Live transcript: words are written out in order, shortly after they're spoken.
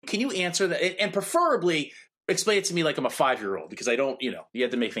you answer that? And preferably explain it to me like I'm a 5-year-old, because I don't, you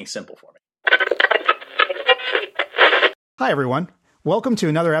have to make things simple for me. Hi, everyone. Welcome to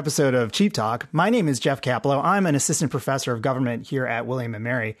another episode of Cheap Talk. My name is Jeff Capello. I'm an assistant professor of government here at William &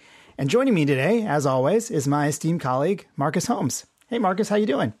 Mary. And joining me today, as always, is my esteemed colleague, Marcus Holmes. Hey, Marcus, how you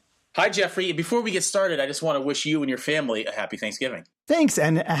doing? Hi, Jeffrey. Before we get started, I just want to wish you and your family a happy Thanksgiving. Thanks,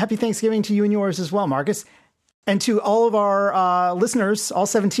 and a happy Thanksgiving to you and yours as well, Marcus. And to all of our listeners, all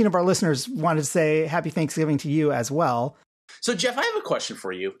 17 of our listeners, wanted to say happy Thanksgiving to you as well. So, Jeff, I have a question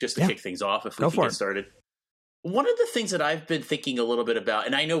for you, just to kick things off, if we can get started. One of the things that I've been thinking a little bit about,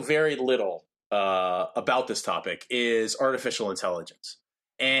 and I know very little about this topic, is artificial intelligence.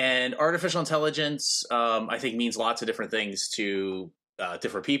 And artificial intelligence, I think, means lots of different things to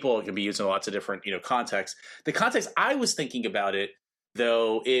different people. It can be used in lots of different, contexts. The context I was thinking about it,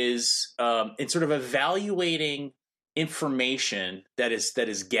 though, is in sort of evaluating information that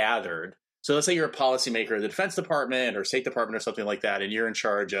is gathered. So let's say you're a policymaker of the Defense Department or State Department or something like that, and you're in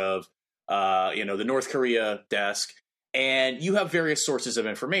charge of the North Korea desk, and you have various sources of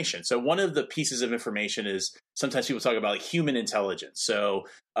information. So one of the pieces of information is, sometimes people talk about like human intelligence. So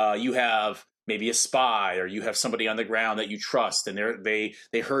you have maybe a spy, or you have somebody on the ground that you trust, and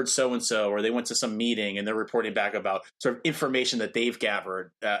they heard so-and-so, or they went to some meeting and they're reporting back about sort of information that they've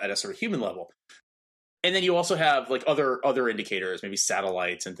gathered at a sort of human level. And then you also have like other indicators, maybe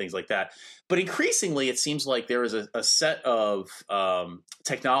satellites and things like that. But increasingly, it seems like there is a set of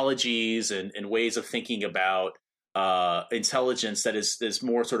technologies and ways of thinking about intelligence that is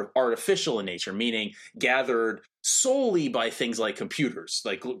more sort of artificial in nature, meaning gathered solely by things like computers,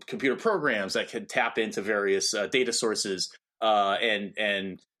 like computer programs that can tap into various data sources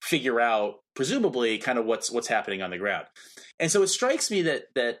and figure out, presumably, kind of what's happening on the ground. And so it strikes me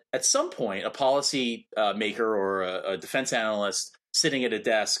that at some point, a policy maker or a defense analyst sitting at a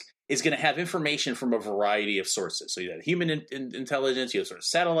desk is going to have information from a variety of sources. So you have human intelligence, you have sort of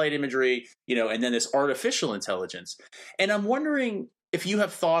satellite imagery, and then this artificial intelligence. And I'm wondering if you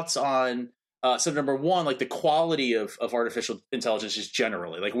have thoughts on, so number one, like the quality of artificial intelligence just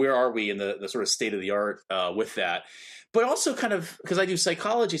generally, like where are we in the sort of state of the art with that? But also kind of, because I do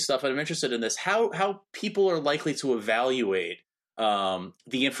psychology stuff and I'm interested in this, how people are likely to evaluate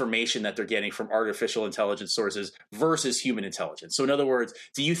the information that they're getting from artificial intelligence sources versus human intelligence. So in other words,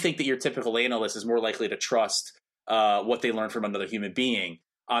 do you think that your typical analyst is more likely to trust what they learn from another human being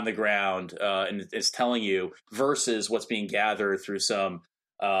on the ground and is telling you versus what's being gathered through some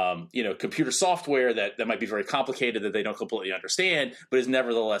computer software that might be very complicated, that they don't completely understand, but is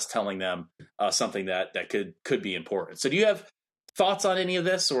nevertheless telling them something that could be important. So do you have thoughts on any of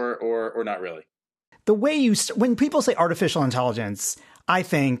this or not really? The way when people say artificial intelligence, I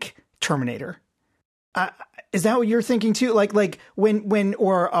think Terminator. Is that what you're thinking too? Like when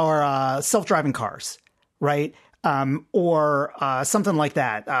or self-driving cars, right? Or something like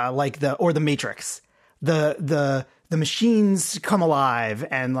that, like the Matrix, the machines come alive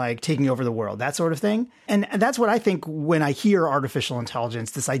and like taking over the world, that sort of thing. And that's what I think when I hear artificial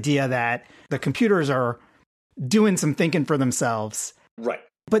intelligence, this idea that the computers are doing some thinking for themselves. Right.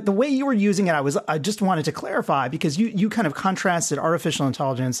 But the way you were using it, I just wanted to clarify, because you kind of contrasted artificial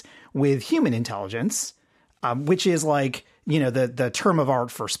intelligence with human intelligence, which is like, the term of art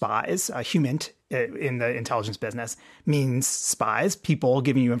for spies. Human in the intelligence business means spies, people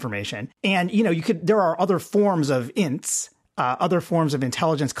giving you information. And, there are other forms of ints, other forms of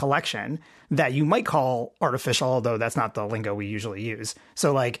intelligence collection that you might call artificial, although that's not the lingo we usually use.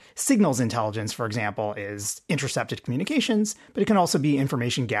 So like signals intelligence, for example, is intercepted communications, but it can also be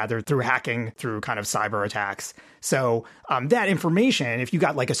information gathered through hacking, through kind of cyber attacks. So that information, if you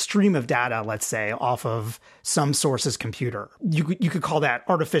got like a stream of data, let's say, off of some source's computer, you could call that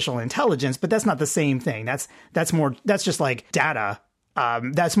artificial intelligence, but that's not the same thing. That's just like data.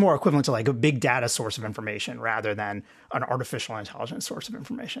 That's more equivalent to like a big data source of information rather than an artificial intelligence source of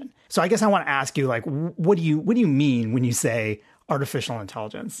information. So I guess I want to ask you, like, what do you mean when you say artificial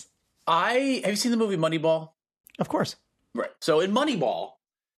intelligence? Have you seen the movie Moneyball? Of course. Right. So in Moneyball,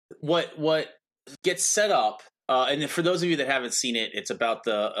 what gets set up, and for those of you that haven't seen it, it's about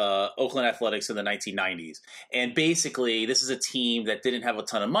the Oakland Athletics in the 1990s. And basically, this is a team that didn't have a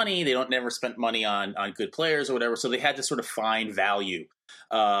ton of money. They never spent money on good players or whatever. So they had to sort of find value.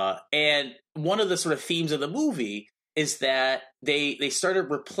 And one of the sort of themes of the movie is that they started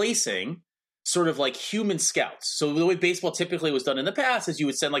replacing sort of like human scouts. So the way baseball typically was done in the past is you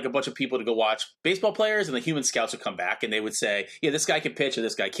would send like a bunch of people to go watch baseball players, and the human scouts would come back and they would say, yeah, this guy can pitch, or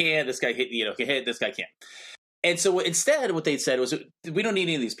this guy can't, this guy can hit, this guy can't. And so instead what they said was, we don't need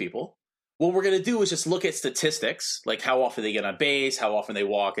any of these people. what we're going to do is just look at statistics, like how often they get on base, how often they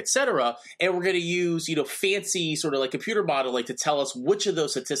walk, etc. And we're going to use, fancy sort of like computer modeling to tell us which of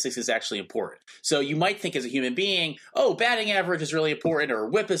those statistics is actually important. So you might think as a human being, oh, batting average is really important, or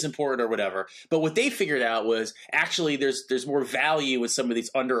whip is important, or whatever. But what they figured out was actually there's more value in some of these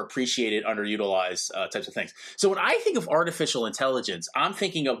underappreciated, underutilized types of things. So when I think of artificial intelligence, I'm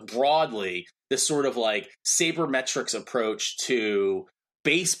thinking of broadly this sort of like sabermetrics approach to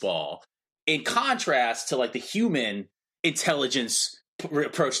baseball, in contrast to like the human intelligence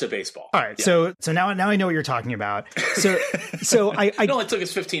approach to baseball. All right. Yeah. So now I know what you're talking about. So I it only took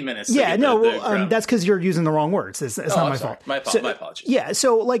us 15 minutes. Yeah. That's because you're using the wrong words. It's not my fault. My apologies. Yeah.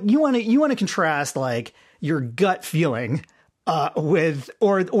 So like you want to contrast like your gut feeling with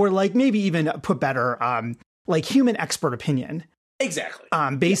or like maybe even put better like human expert opinion. Exactly.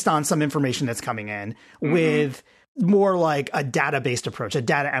 Based on some information that's coming in with more like a data-based approach, a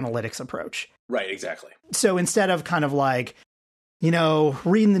data analytics approach. Right, exactly. So instead of kind of like,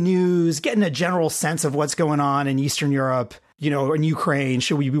 reading the news, getting a general sense of what's going on in Eastern Europe, in Ukraine,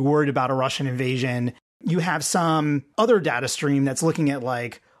 should we be worried about a Russian invasion? You have some other data stream that's looking at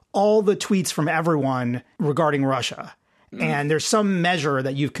like all the tweets from everyone regarding Russia. And there's some measure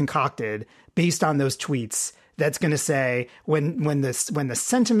that you've concocted based on those tweets that's going to say when the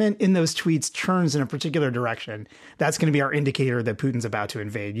sentiment in those tweets turns in a particular direction, that's going to be our indicator that Putin's about to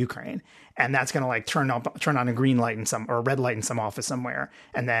invade Ukraine. And that's going to like turn on a green light in some or a red light in some office somewhere.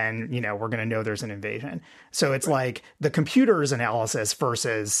 And then, we're going to know there's an invasion. So it's like the computer's analysis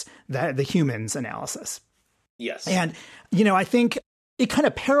versus the human's analysis. Yes. And, I think it kind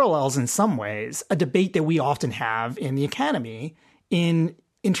of parallels in some ways a debate that we often have in the academy in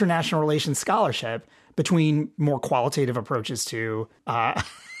international relations scholarship between more qualitative approaches to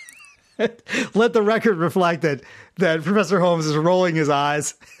let the record reflect that Professor Holmes is rolling his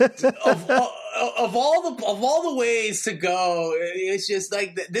eyes. of all the ways to go, it's just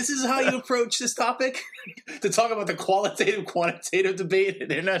like this is how you approach this topic to talk about the quantitative debate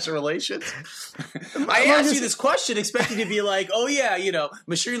in international relations. I asked you this question expecting to be like, oh yeah,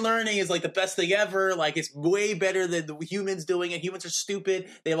 machine learning is like the best thing ever. Like it's way better than the humans doing it. Humans are stupid.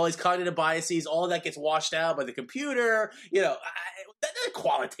 They have all these cognitive biases. All of that gets washed out by the computer.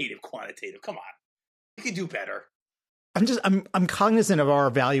 Quantitative. Come on, you can do better. I'm cognizant of our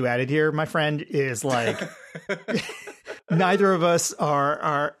value added here, my friend, is like neither of us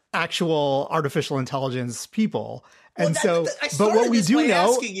are actual artificial intelligence people. And but what we do know,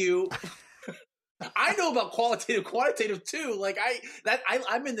 asking you, I know about quantitative too. Like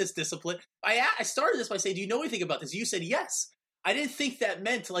I'm in this discipline. I started this by saying, do you know anything about this? You said yes. I didn't think that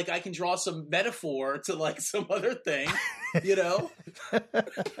meant like I can draw some metaphor to like some other thing,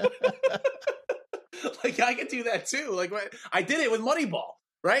 Like I could do that too. Like I did it with Moneyball,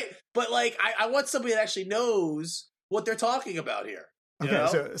 right? But like I want somebody that actually knows what they're talking about here.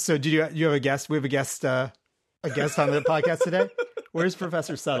 Okay, so do you have a guest? We have a guest on the podcast today. Where's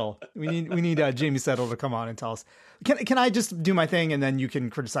Professor Settle? We need Jamie Settle to come on and tell us. Can I just do my thing and then you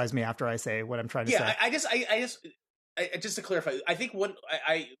can criticize me after I say what I'm trying to say? Yeah, I just to clarify, I think when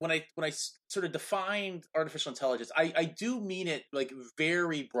I sort of defined artificial intelligence, I do mean it like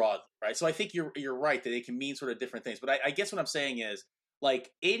very broadly, right? So I think you're right that it can mean sort of different things. But I guess what I'm saying is like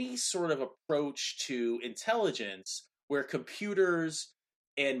any sort of approach to intelligence where computers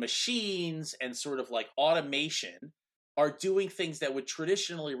and machines and sort of like automation are doing things that would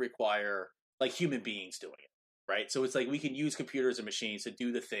traditionally require like human beings doing it, right? So it's like we can use computers and machines to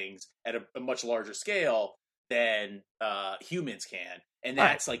do the things at a much larger scale than humans can. And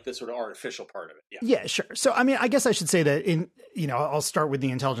that's like the sort of artificial part of it. Yeah, sure. So, I mean, I guess I should say that I'll start with the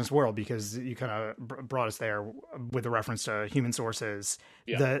intelligence world because you kind of brought us there with the reference to human sources.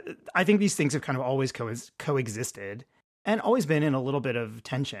 Yeah. I think these things have kind of always coexisted and always been in a little bit of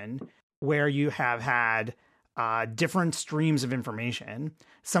tension where you have had different streams of information,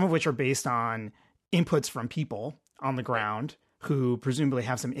 some of which are based on inputs from people on the ground who presumably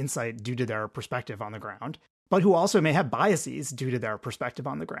have some insight due to their perspective on the ground, but who also may have biases due to their perspective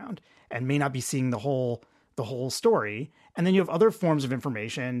on the ground and may not be seeing the whole story. And then you have other forms of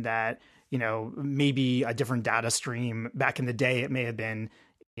information that, maybe a different data stream. Back in the day, it may have been,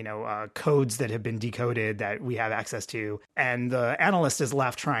 codes that have been decoded that we have access to. And the analyst is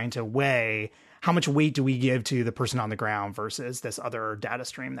left trying to weigh how much weight do we give to the person on the ground versus this other data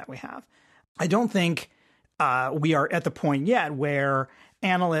stream that we have. I don't think we are at the point yet where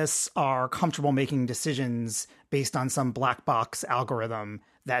analysts are comfortable making decisions based on some black box algorithm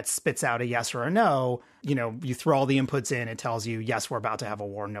that spits out a yes or a no. You throw all the inputs in, it tells you, yes, we're about to have a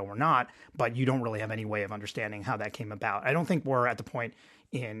war, no, we're not, but you don't really have any way of understanding how that came about. I don't think we're at the point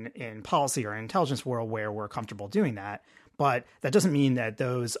in policy or intelligence world where we're comfortable doing that. But that doesn't mean that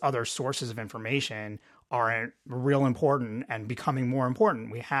those other sources of information aren't real important and becoming more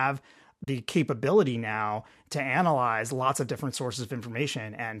important. We have the capability now to analyze lots of different sources of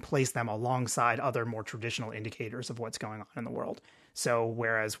information and place them alongside other more traditional indicators of what's going on in the world. So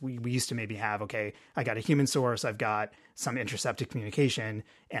whereas we used to maybe have, okay, I got a human source, I've got some intercepted communication,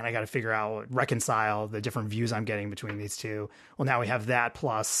 and I got to figure out, reconcile the different views I'm getting between these two. Well, now we have that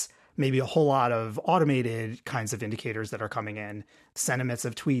plus maybe a whole lot of automated kinds of indicators that are coming in, sentiments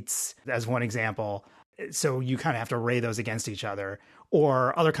of tweets as one example. So you kind of have to array those against each other,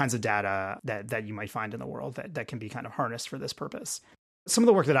 or other kinds of data that you might find in the world that can be kind of harnessed for this purpose. Some of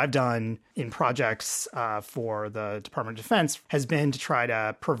the work that I've done in projects for the Department of Defense has been to try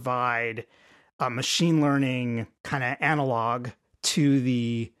to provide a machine learning kind of analog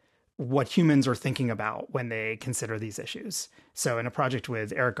to what humans are thinking about when they consider these issues. So in a project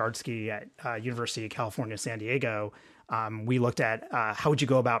with Eric Gardsky at University of California, San Diego, we looked at how would you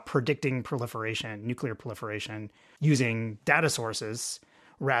go about predicting proliferation, nuclear proliferation, using data sources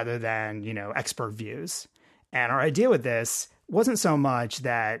rather than, expert views. And our idea with this wasn't so much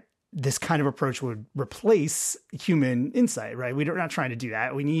that this kind of approach would replace human insight, right? We're not trying to do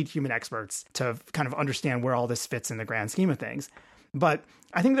that. We need human experts to kind of understand where all this fits in the grand scheme of things. But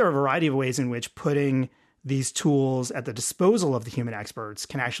I think there are a variety of ways in which putting these tools at the disposal of the human experts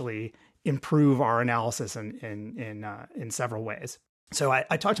can actually improve our analysis in several ways. So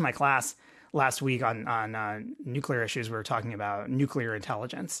I talked to my class last week on nuclear issues. We were talking about nuclear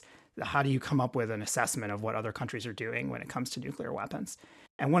intelligence. How do you come up with an assessment of what other countries are doing when it comes to nuclear weapons?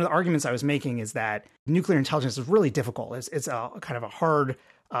 And one of the arguments I was making is that nuclear intelligence is really difficult. It's a kind of a hard,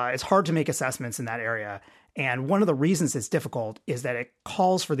 it's hard to make assessments in that area. And one of the reasons it's difficult is that it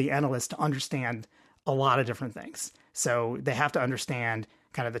calls for the analyst to understand a lot of different things. So they have to understand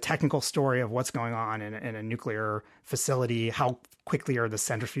kind of the technical story of what's going on in a nuclear facility. How quickly are the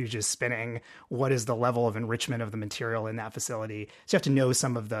centrifuges spinning? What is the level of enrichment of the material in that facility? So you have to know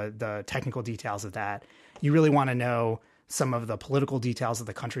some of the technical details of that. You really want to know some of the political details of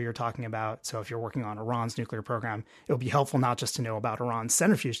the country you're talking about. So if you're working on Iran's nuclear program, it would be helpful not just to know about Iran's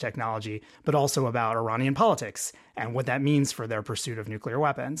centrifuge technology, but also about Iranian politics and what that means for their pursuit of nuclear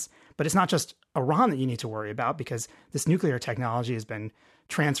weapons. But it's not just Iran that you need to worry about, because this nuclear technology has been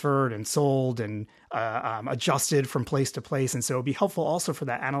transferred and sold and adjusted from place to place. And so it'd be helpful also for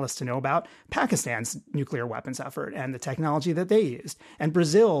that analyst to know about Pakistan's nuclear weapons effort and the technology that they used, and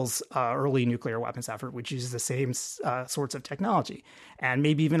Brazil's early nuclear weapons effort, which uses the same sorts of technology, and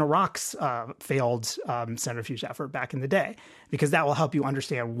maybe even Iraq's failed centrifuge effort back in the day, because that will help you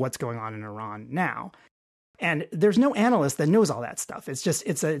understand what's going on in Iran now. And there's no analyst that knows all that stuff. It's just,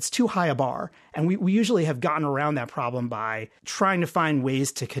 it's too high a bar. And we usually have gotten around that problem by trying to find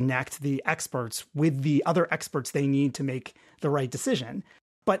ways to connect the experts with the other experts they need to make the right decision.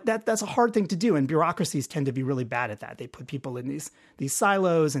 But that's a hard thing to do. And bureaucracies tend to be really bad at that. They put people in these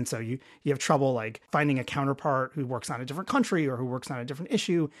silos. And so you have trouble like finding a counterpart who works on a different country or who works on a different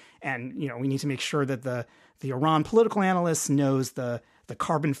issue. And, we need to make sure that the Iran political analyst knows the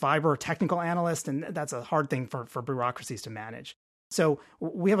carbon fiber technical analyst. And that's a hard thing for bureaucracies to manage. So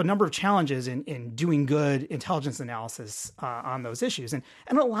we have a number of challenges in doing good intelligence analysis on those issues. And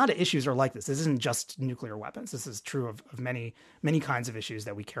a lot of issues are like this. This isn't just nuclear weapons. This is true of many, many kinds of issues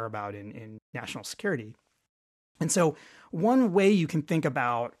that we care about in national security. And so one way you can think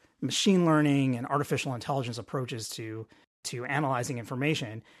about machine learning and artificial intelligence approaches to analyzing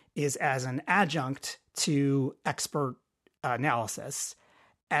information is as an adjunct to expert analysis,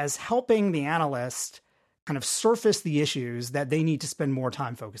 as helping the analyst kind of surface the issues that they need to spend more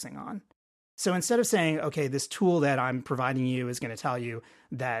time focusing on. So instead of saying, okay, this tool that I'm providing you is going to tell you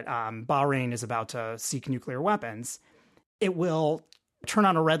that Bahrain is about to seek nuclear weapons, it will turn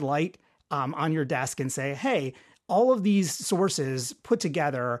on a red light on your desk and say, hey, all of these sources put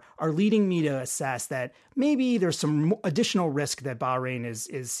together are leading me to assess that maybe there's some additional risk that Bahrain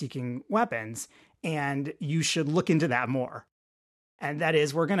is seeking weapons, and you should look into that more. And that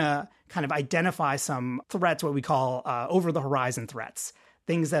is, we're going to kind of identify some threats, what we call over-the-horizon threats,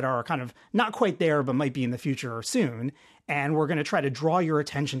 things that are kind of not quite there, but might be in the future or soon. And we're going to try to draw your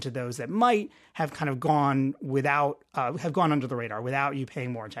attention to those that might have kind of gone under the radar without you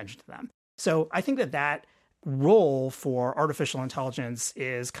paying more attention to them. So I think that role for artificial intelligence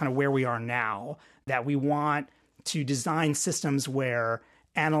is kind of where we are now, that we want to design systems where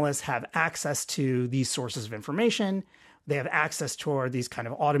analysts have access to these sources of information. They have access toward these kind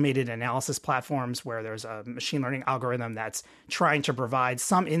of automated analysis platforms where there's a machine learning algorithm that's trying to provide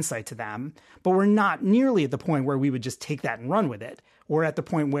some insight to them. But we're not nearly at the point where we would just take that and run with it. We're at the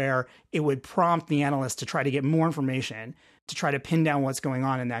point where it would prompt the analyst to try to get more information, to try to pin down what's going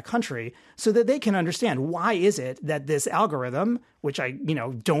on in that country so that they can understand why is it that this algorithm, which I,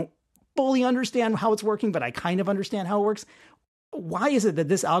 don't fully understand how it's working, but I kind of understand how it works. Why is it that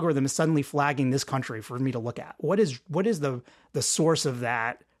this algorithm is suddenly flagging this country for me to look at? What is the source of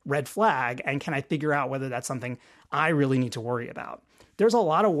that red flag? And can I figure out whether that's something I really need to worry about? There's a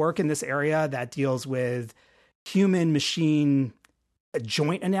lot of work in this area that deals with human machine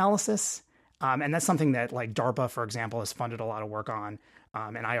joint analysis. And that's something that like DARPA, for example, has funded a lot of work on.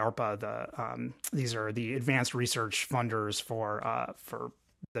 And IARPA, these are the advanced research funders for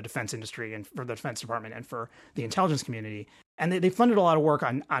the defense industry and for the Defense Department and for the intelligence community. And they funded a lot of work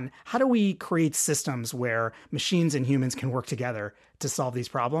on how do we create systems where machines and humans can work together to solve these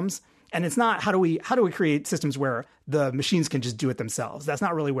problems. And it's not how do we create systems where the machines can just do it themselves. That's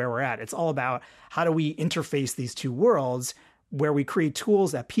not really where we're at. It's all about how do we interface these two worlds where we create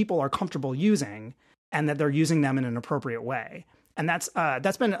tools that people are comfortable using and that they're using them in an appropriate way. And that's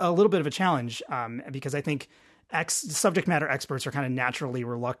been a little bit of a challenge because I think subject matter experts are kind of naturally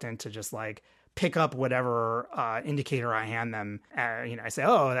reluctant to just like pick up whatever indicator I hand them. I say,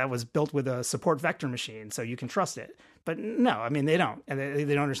 oh, that was built with a support vector machine, so you can trust it. But no, I mean, they don't. And they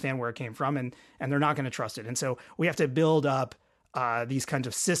don't understand where it came from, and they're not going to trust it. And so we have to build up these kinds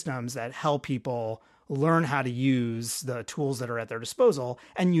of systems that help people learn how to use the tools that are at their disposal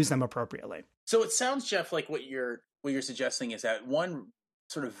and use them appropriately. So it sounds, Jeff, like what you're suggesting is that one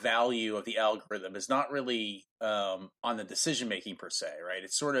sort of value of the algorithm is not really on the decision making per se, right?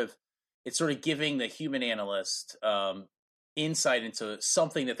 It's sort of giving the human analyst insight into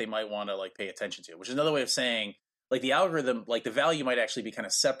something that they might want to like pay attention to, which is another way of saying like the algorithm, like the value might actually be kind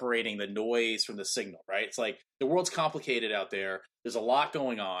of separating the noise from the signal, right? It's like the world's complicated out there. There's a lot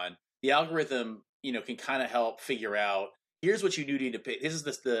going on. The algorithm, can kind of help figure out, here's what you do need to pay. This is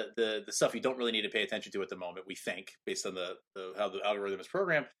the stuff you don't really need to pay attention to at the moment, we think, based on the how the algorithm is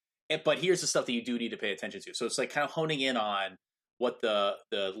programmed. But here's the stuff that you do need to pay attention to. So it's like kind of honing in on what the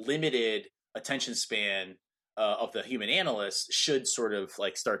limited attention span of the human analyst should sort of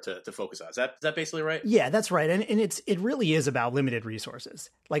like start to focus on. Is that basically right? Yeah, that's right. And it really is about limited resources.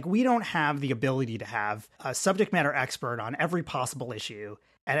 Like we don't have the ability to have a subject matter expert on every possible issue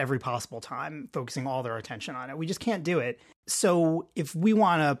at every possible time, focusing all their attention on it. We just can't do it. So if we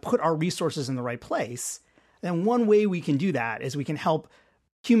want to put our resources in the right place, then one way we can do that is we can help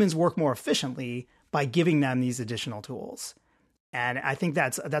humans work more efficiently by giving them these additional tools. And I think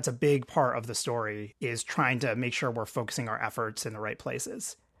that's a big part of the story, is trying to make sure we're focusing our efforts in the right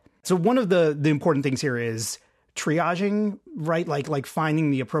places. So one of the important things here is triaging, right? Like finding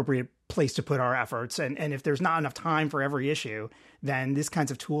the appropriate place to put our efforts. And if there's not enough time for every issue, then these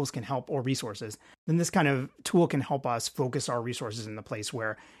kinds of tools can help, or resources, then this kind of tool can help us focus our resources in the place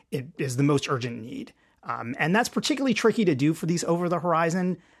where it is the most urgent need. And that's particularly tricky to do for these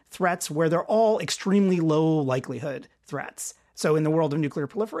over-the-horizon threats where they're all extremely low likelihood threats. So in the world of nuclear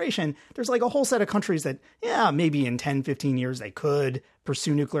proliferation, there's like a whole set of countries that, maybe in 10, 15 years, they could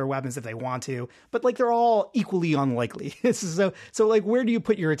pursue nuclear weapons if they want to, but like they're all equally unlikely. So like, where do you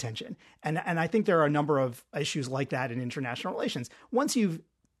put your attention? And I think there are a number of issues like that in international relations. Once you've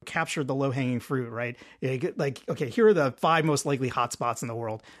captured the low-hanging fruit, right? Like, okay, here are the 5 most likely hotspots in the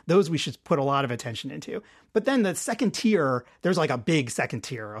world. Those we should put a lot of attention into. But then the second tier, there's like a big second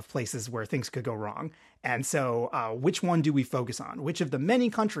tier of places where things could go wrong. And so which one do we focus on? Which of the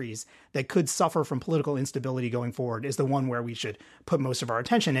many countries that could suffer from political instability going forward is the one where we should put most of our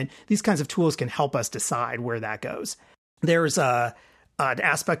attention? And these kinds of tools can help us decide where that goes. There's an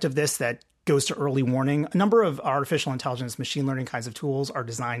aspect of this that goes to early warning. A number of artificial intelligence, machine learning kinds of tools are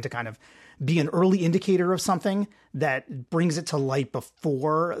designed to kind of be an early indicator of something that brings it to light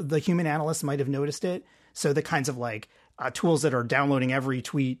before the human analyst might have noticed it. So the kinds of like tools that are downloading every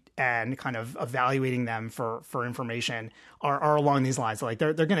tweet and kind of evaluating them for information are along these lines. Like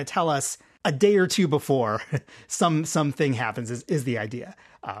they're going to tell us a day or two before something happens is the idea.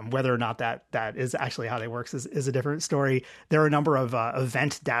 Whether or not that is actually how they works is a different story. There are a number of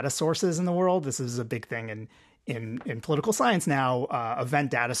event data sources in the world. This is a big thing in political science now,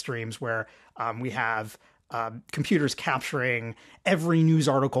 event data streams where we have computers capturing every news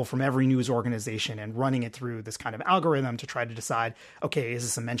article from every news organization and running it through this kind of algorithm to try to decide, okay, is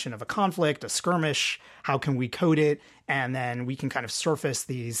this a mention of a conflict, a skirmish? How can we code it? And then we can kind of surface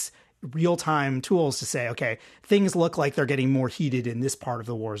these real-time tools to say, okay, things look like they're getting more heated in this part of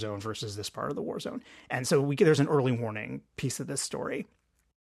the war zone versus this part of the war zone. And so there's an early warning piece of this story.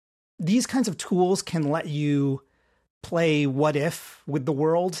 These kinds of tools can let you play what if with the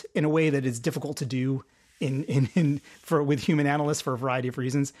world in a way that is difficult to do with human analysts for a variety of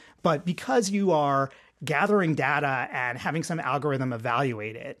reasons. But because you are gathering data and having some algorithm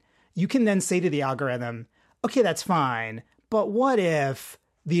evaluate it, you can then say to the algorithm, okay, that's fine, but what if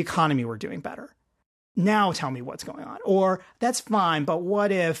the economy were doing better? Now tell me what's going on. Or that's fine, but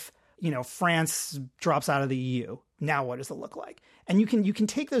what if, France drops out of the EU? Now what does it look like? And you can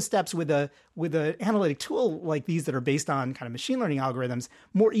take those steps with a analytic tool like these that are based on kind of machine learning algorithms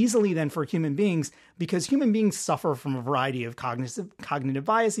more easily than for human beings, because human beings suffer from a variety of cognitive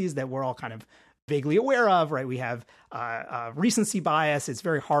biases that we're all kind of vaguely aware of, right? We have recency bias. It's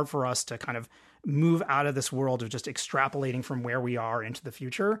very hard for us to kind of move out of this world of just extrapolating from where we are into the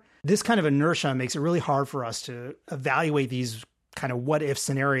future. This kind of inertia makes it really hard for us to evaluate these kind of what if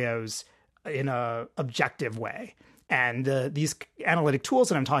scenarios in a objective way. And these analytic tools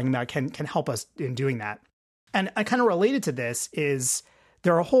that I'm talking about can help us in doing that. And I kind of related to this is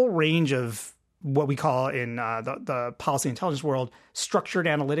there are a whole range of what we call in the policy intelligence world structured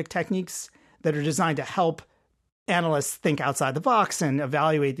analytic techniques that are designed to help analysts think outside the box and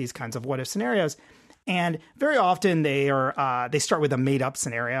evaluate these kinds of what if scenarios. And very often they start with a made up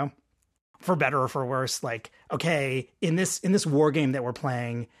scenario, for better or for worse. Like, okay, in this war game that we're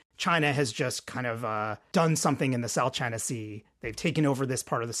playing, China has just kind of done something in the South China Sea. They've taken over this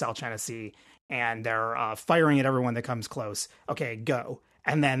part of the South China Sea, and they're firing at everyone that comes close. Okay, go.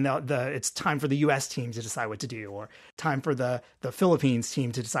 And then it's time for the U.S. team to decide what to do, or time for the Philippines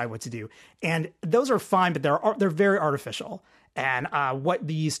team to decide what to do. And those are fine, but they're very artificial. And what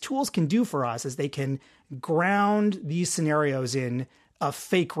these tools can do for us is they can ground these scenarios in a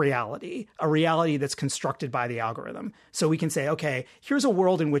fake reality, a reality that's constructed by the algorithm. So we can say, okay, here's a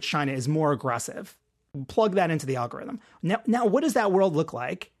world in which China is more aggressive. Plug that into the algorithm. Now, what does that world look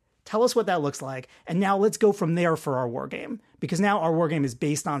like? Tell us what that looks like. And now let's go from there for our war game, because now our war game is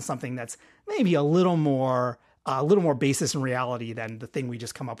based on something that's maybe a little more basis in reality than the thing we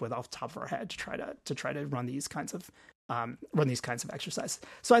just come up with off the top of our head to try to run these kinds of exercises.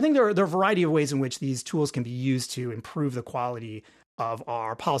 So I think there are a variety of ways in which these tools can be used to improve the quality of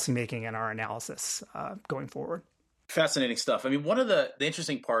our policymaking and our analysis going forward. Fascinating stuff. I mean, one of the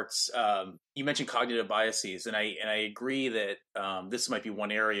interesting parts, you mentioned cognitive biases, and I agree that this might be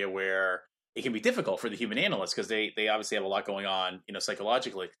one area where it can be difficult for the human analysts because they obviously have a lot going on,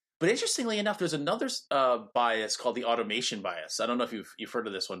 psychologically. But interestingly enough, there's another bias called the automation bias. I don't know if you've heard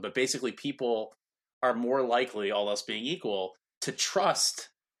of this one, but basically people are more likely, all else being equal, to trust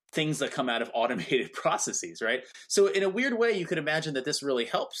things that come out of automated processes, right? So in a weird way, you could imagine that this really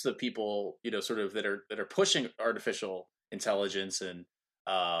helps the people, sort of that are pushing artificial intelligence and,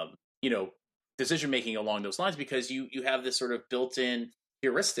 decision making along those lines, because you have this sort of built-in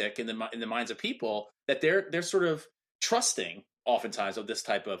heuristic in the minds of people that they're sort of trusting oftentimes of this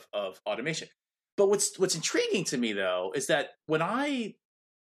type of automation. But what's intriguing to me though is that when I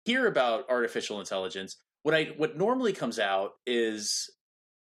hear about artificial intelligence, what normally comes out is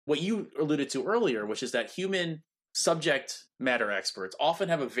what you alluded to earlier, which is that human subject matter experts often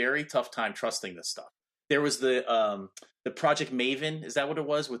have a very tough time trusting this stuff. There was the Project Maven, is that what it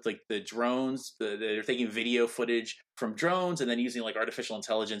was, with like the drones? They're taking video footage from drones and then using like artificial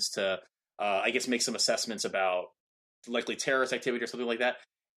intelligence to, I guess, make some assessments about likely terrorist activity or something like that.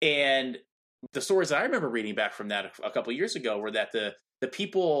 And the stories that I remember reading back from that a couple of years ago were that the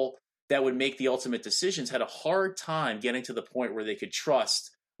people that would make the ultimate decisions had a hard time getting to the point where they could trust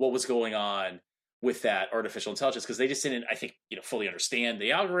what was going on with that artificial intelligence, because they just didn't, I think, fully understand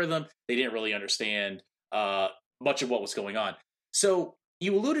the algorithm. They didn't really understand much of what was going on. So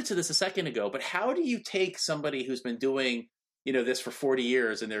you alluded to this a second ago, but how do you take somebody who's been doing, this for 40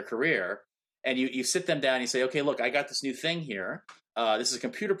 years in their career, and you sit them down and you say, okay, look, I got this new thing here. This is a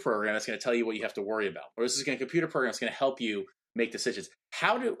computer program that's going to tell you what you have to worry about, or this is a computer program that's going to help you make decisions.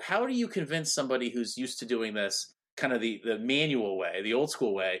 How do you convince somebody who's used to doing this kind of the manual way, the old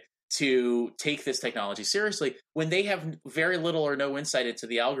school way, to take this technology seriously when they have very little or no insight into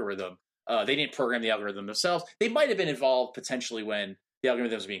the algorithm? They didn't program the algorithm themselves. They might have been involved potentially when the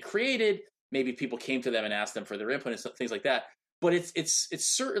algorithm was being created. Maybe people came to them and asked them for their input and things like that. But it's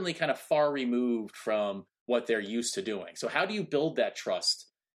certainly kind of far removed from what they're used to doing. So how do you build that trust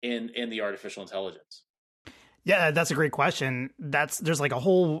in the artificial intelligence? Yeah, that's a great question. There's like a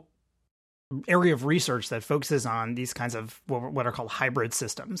whole area of research that focuses on these kinds of what are called hybrid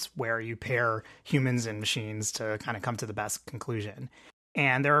systems, where you pair humans and machines to kind of come to the best conclusion.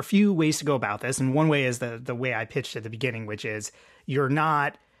 And there are a few ways to go about this. And one way is the way I pitched at the beginning, which is you're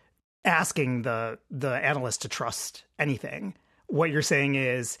not asking the analyst to trust anything. What you're saying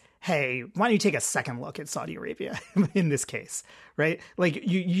is, hey, why don't you take a second look at Saudi Arabia in this case, right? Like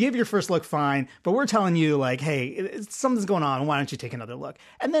you give your first look, fine, but we're telling you like, hey, something's going on. Why don't you take another look?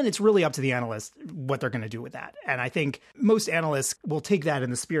 And then it's really up to the analyst what they're going to do with that. And I think most analysts will take that in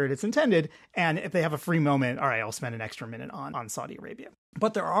the spirit it's intended. And if they have a free moment, all right, I'll spend an extra minute on Saudi Arabia.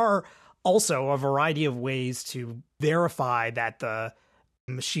 But there are also a variety of ways to verify that the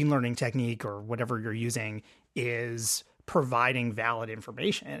machine learning technique or whatever you're using is providing valid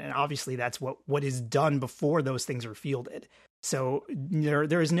information. And obviously that's what is done before those things are fielded. So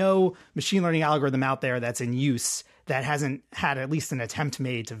there is no machine learning algorithm out there that's in use that hasn't had at least an attempt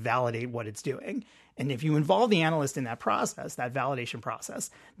made to validate what it's doing. And if you involve the analyst in that process, that validation process,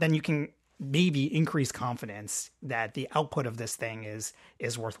 then you can maybe increase confidence that the output of this thing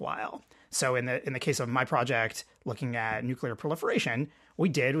is worthwhile. So in the case of my project, looking at nuclear proliferation, what we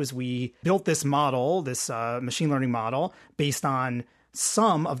did was we built this model, this machine learning model, based on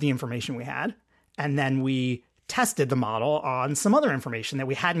some of the information we had. And then we tested the model on some other information that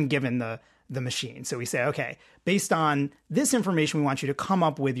we hadn't given the machine. So we say, okay, based on this information, we want you to come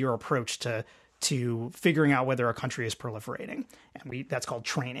up with your approach to figuring out whether a country is proliferating. And that's called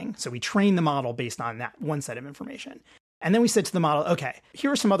training. So we train the model based on that one set of information. And then we said to the model, okay,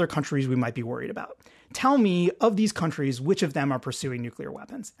 here are some other countries we might be worried about. Tell me, of these countries, which of them are pursuing nuclear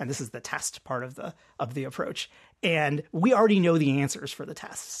weapons? And this is the test part of the approach. And we already know the answers for the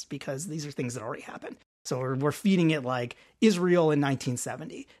tests because these are things that already happened. So we're feeding it like Israel in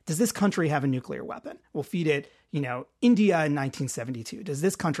 1970. Does this country have a nuclear weapon? We'll feed it, India in 1972. Does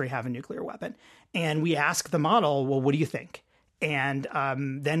this country have a nuclear weapon? And we ask the model, well, what do you think? And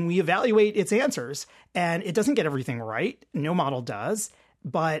then we evaluate its answers. And it doesn't get everything right. No model does.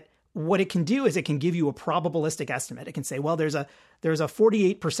 But what it can do is it can give you a probabilistic estimate. It can say, well, there's a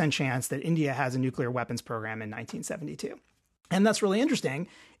 48% chance that India has a nuclear weapons program in 1972. And that's really interesting,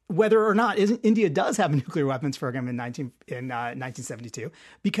 whether or not India does have a nuclear weapons program in 1972,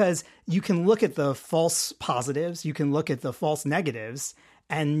 because you can look at the false positives, you can look at the false negatives,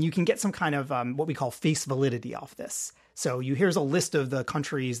 and you can get some kind of what we call face validity off this. So here's a list of the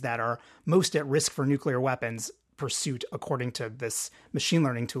countries that are most at risk for nuclear weapons pursuit according to this machine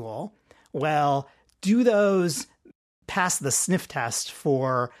learning tool. Well, do those pass the sniff test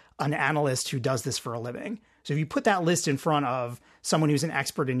for an analyst who does this for a living? So if you put that list in front of someone who's an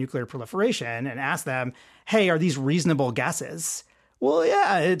expert in nuclear proliferation and ask them, hey, are these reasonable guesses? Well,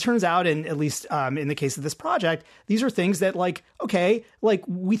 yeah, it turns out, and at least in the case of this project, these are things that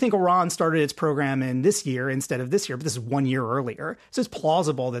we think Iran started its program in this year instead of this year, but this is 1 year earlier. So it's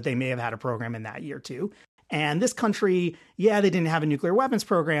plausible that they may have had a program in that year too. And this country, yeah, they didn't have a nuclear weapons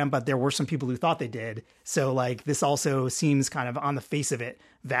program, but there were some people who thought they did. So this also seems kind of on the face of it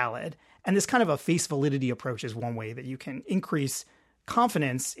valid. And this kind of a face validity approach is one way that you can increase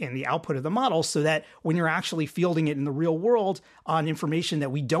confidence in the output of the model so that when you're actually fielding it in the real world on information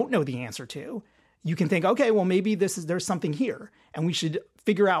that we don't know the answer to, you can think, okay, well, maybe there's something here. And we should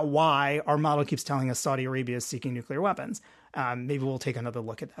figure out why our model keeps telling us Saudi Arabia is seeking nuclear weapons. Maybe we'll take another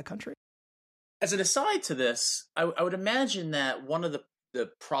look at that country. As an aside to this, I would imagine that one of the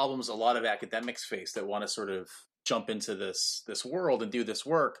problems a lot of academics face that want to sort of jump into this world and do this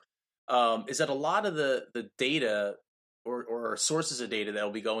work is that a lot of the data or sources of data that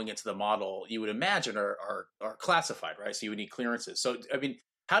will be going into the model, you would imagine are classified, right? So you would need clearances. So, I mean,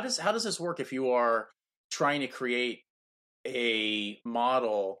 how does this work if you are trying to create a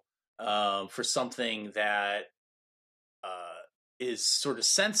model for something that is sort of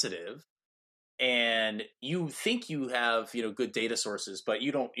sensitive, and you think you have good data sources, but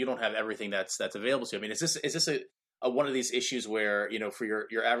you don't have everything that's available to you? I mean, is this a one of these issues where for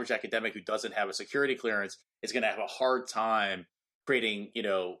your average academic who doesn't have a security clearance is going to have a hard time creating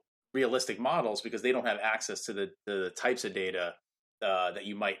realistic models because they don't have access to the types of data that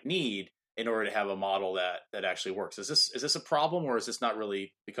you might need in order to have a model that actually works? Is this a problem, or is this not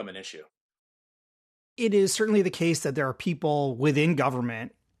really become an issue? It is certainly the case that there are people within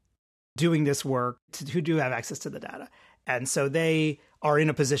government doing this work who do have access to the data. And so they are in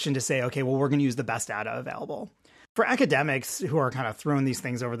a position to say, okay, well, we're going to use the best data available. For academics who are kind of throwing these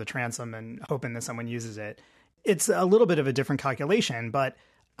things over the transom and hoping that someone uses it, it's a little bit of a different calculation. But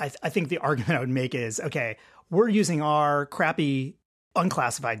I think the argument I would make is, okay, we're using our crappy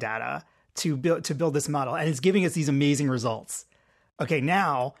unclassified data to build this model, and it's giving us these amazing results. Okay,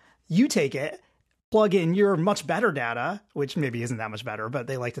 now you take it, plug in your much better data, which maybe isn't that much better, but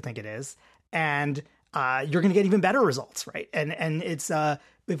they like to think it is, and you're going to get even better results, right? And it's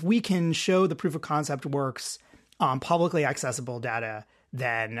if we can show the proof of concept works on publicly accessible data,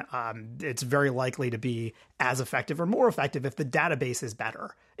 then it's very likely to be as effective or more effective if the database is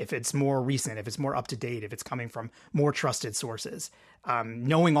better, if it's more recent, if it's more up to date, if it's coming from more trusted sources.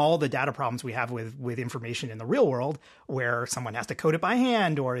 Knowing all the data problems we have with information in the real world, where someone has to code it by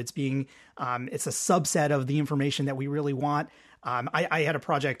hand, or it's being it's a subset of the information that we really want. I had a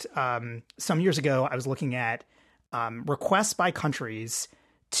project some years ago. I was looking at requests by countries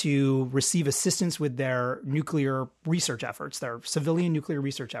to receive assistance with their nuclear research efforts, their civilian nuclear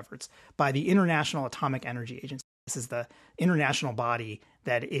research efforts, by the International Atomic Energy Agency. This is the international body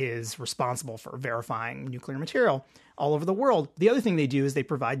that is responsible for verifying nuclear material all over the world. The other thing they do is they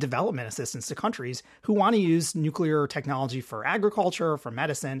provide development assistance to countries who want to use nuclear technology for agriculture, for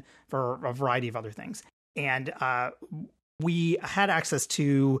medicine, for a variety of other things. And we had access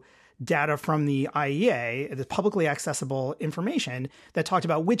to data from the IEA, the publicly accessible information that talked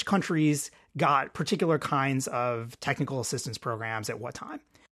about which countries got particular kinds of technical assistance programs at what time.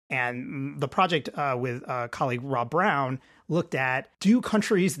 And the project with colleague Rob Brown looked at, do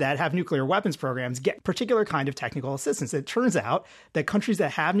countries that have nuclear weapons programs get particular kind of technical assistance? It turns out that countries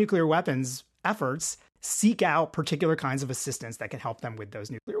that have nuclear weapons efforts seek out particular kinds of assistance that can help them with those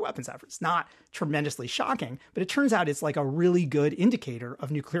nuclear weapons efforts. Not tremendously shocking, but it turns out it's like a really good indicator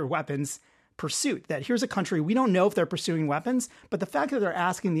of nuclear weapons pursuit, that here's a country, we don't know if they're pursuing weapons, but the fact that they're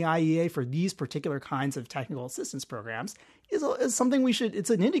asking the IEA for these particular kinds of technical assistance programs is something it's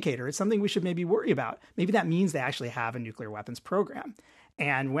an indicator. It's something we should maybe worry about. Maybe that means they actually have a nuclear weapons program.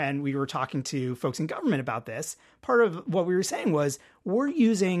 And when we were talking to folks in government about this, part of what we were saying was, we're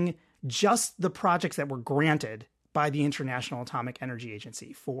using just the projects that were granted by the International Atomic Energy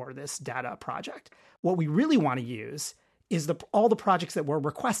Agency for this data project. What we really want to use is all the projects that were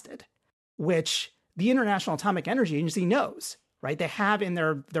requested, which the International Atomic Energy Agency knows, right? They have in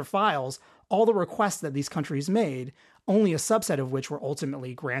their files all the requests that these countries made, only a subset of which were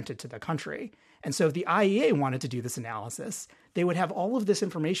ultimately granted to the country. And so if the IEA wanted to do this analysis, they would have all of this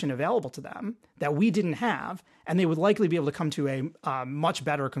information available to them that we didn't have, and they would likely be able to come to a much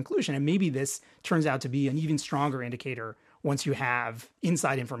better conclusion. And maybe this turns out to be an even stronger indicator once you have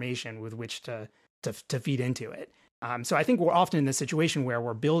inside information with which to feed into it. So I think we're often in this situation where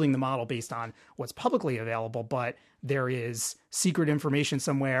we're building the model based on what's publicly available, but there is secret information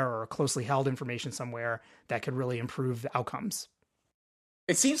somewhere or closely held information somewhere that could really improve the outcomes.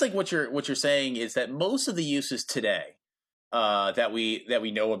 It seems like what you're saying is that most of the uses today that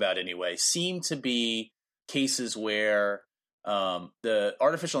we know about anyway seem to be cases where the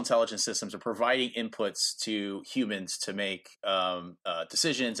artificial intelligence systems are providing inputs to humans to make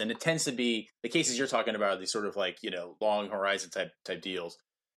decisions, and it tends to be the cases you're talking about are these sort of like, long horizon type deals.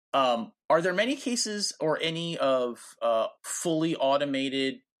 Are there many cases or any of fully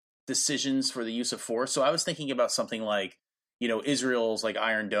automated decisions for the use of force? So I was thinking about something like, Israel's like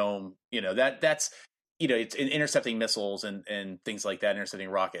Iron Dome, that's it's intercepting missiles and things like that, intercepting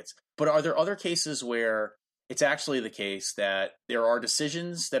rockets. But are there other cases where it's actually the case that there are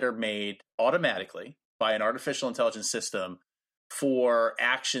decisions that are made automatically by an artificial intelligence system for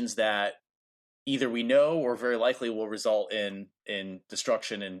actions that either we know or very likely will result in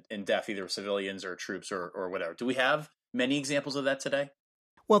destruction and death, either of civilians or troops or whatever? Do we have many examples of that today?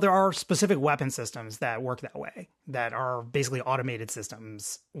 Well, there are specific weapon systems that work that way, that are basically automated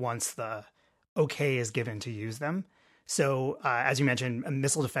systems once the okay is given to use them. So as you mentioned,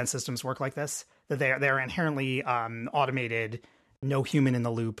 missile defense systems work like this, that they're inherently automated, no human in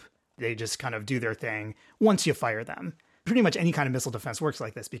the loop. They just kind of do their thing once you fire them. Pretty much any kind of missile defense works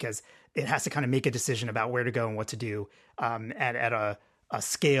like this because it has to kind of make a decision about where to go and what to do at a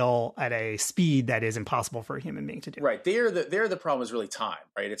scale, at a speed that is impossible for a human being to do. Right. The problem is really time,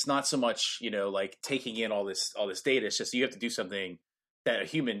 right? It's not so much, like taking in all this data. It's just you have to do something that a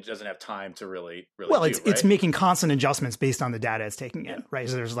human doesn't have time to really well, do, it's making constant adjustments based on the data it's taking in, right?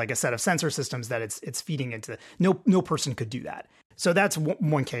 So there's like a set of sensor systems that it's feeding into. No person could do that. So that's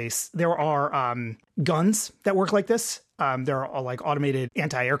one case. There are guns that work like this. There are like automated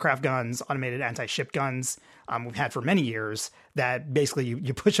anti-aircraft guns, automated anti-ship guns we've had for many years that basically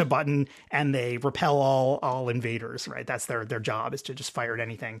you push a button and they repel all invaders, right? That's their job, is to just fire at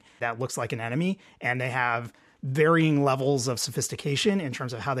anything that looks like an enemy. And they have varying levels of sophistication in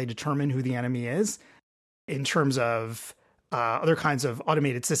terms of how they determine who the enemy is. In terms of other kinds of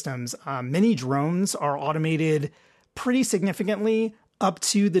automated systems, many drones are automated pretty significantly up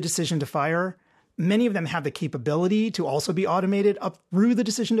to the decision to fire. many of them have the capability to also be automated up through the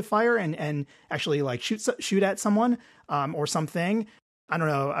decision to fire and actually like shoot at someone or something. I don't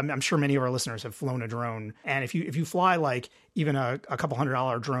know. I'm sure many of our listeners have flown a drone, and if you fly like even a couple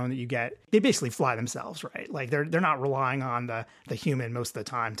 $100 drone that you get, they basically fly themselves, right? Like they're not relying on the human most of the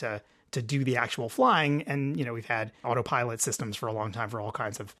time to do the actual flying. And we've had autopilot systems for a long time for all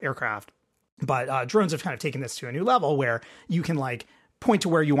kinds of aircraft, but drones have kind of taken this to a new level where you can like point to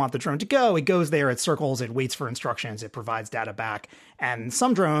where you want the drone to go. It goes there, it circles, it waits for instructions, it provides data back. And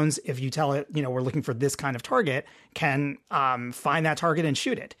some drones, if you tell it, we're looking for this kind of target, can find that target and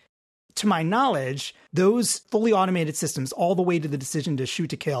shoot it. To my knowledge, those fully automated systems, all the way to the decision to shoot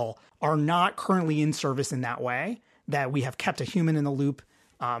to kill, are not currently in service in that way, that we have kept a human in the loop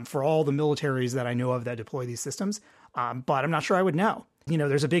for all the militaries that I know of that deploy these systems. But I'm not sure I would know.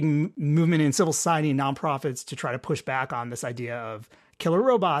 There's a big movement in civil society and nonprofits to try to push back on this idea of killer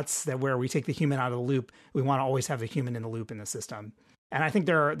robots, that where we take the human out of the loop, we want to always have the human in the loop in the system. And I think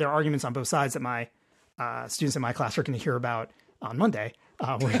there are arguments on both sides that my students in my class are going to hear about on Monday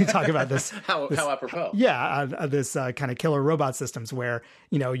when we talk about this. How apropos. Yeah, this kind of killer robot systems where,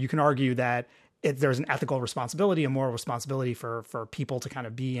 you can argue that there's an ethical responsibility, a moral responsibility for people to kind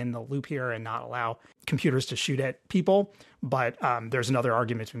of be in the loop here and not allow computers to shoot at people. But there's another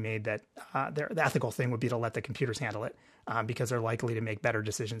argument to be made that the ethical thing would be to let the computers handle it because they're likely to make better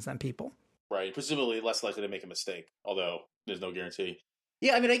decisions than people. Right. Presumably less likely to make a mistake, although there's no guarantee.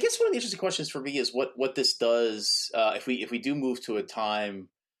 Yeah, I mean, I guess one of the interesting questions for me is what this does if we do move to a time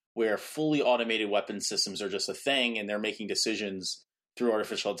where fully automated weapon systems are just a thing and they're making decisions through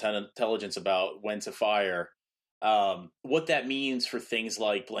artificial intelligence about when to fire, what that means for things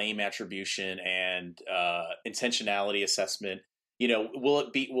like blame attribution and intentionality assessment. Will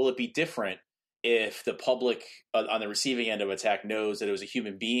it be different if the public on the receiving end of attack knows that it was a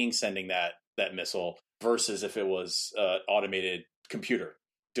human being sending that missile versus if it was automated computer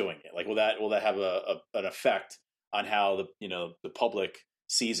doing it? Like, will that have an effect on how the public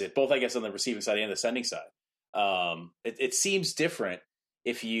sees it, both I guess on the receiving side and the sending side? It seems different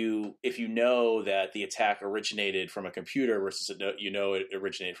if you know that the attack originated from a computer versus it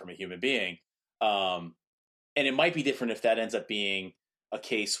originated from a human being. And it might be different if that ends up being a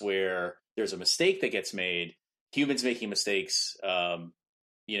case where there's a mistake that gets made. Humans making mistakes,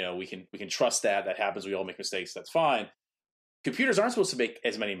 we can trust that happens. We all make mistakes. That's fine. Computers aren't supposed to make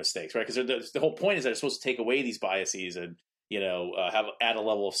as many mistakes, right? Because the whole point is that it's supposed to take away these biases and add a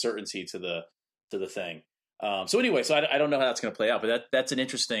level of certainty to the thing. So I don't know how that's going to play out, but that's an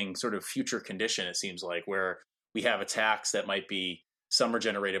interesting sort of future condition. It seems like where we have attacks that might be some are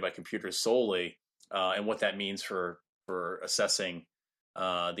generated by computers solely, and what that means for assessing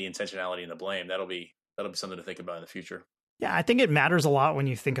the intentionality and the blame. That'll be something to think about in the future. Yeah, I think it matters a lot when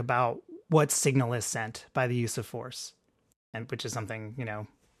you think about what signal is sent by the use of force, and which is something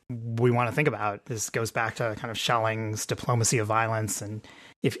we want to think about. This goes back to kind of Schelling's diplomacy of violence, and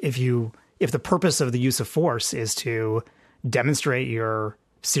if the purpose of the use of force is to demonstrate your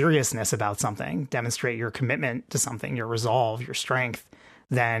seriousness about something, demonstrate your commitment to something, your resolve, your strength,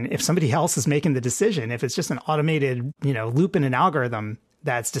 then if somebody else is making the decision, if it's just an automated, loop in an algorithm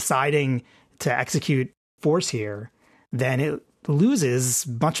that's deciding to execute force here, then it loses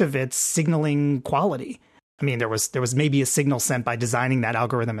much of its signaling quality. I mean, there was maybe a signal sent by designing that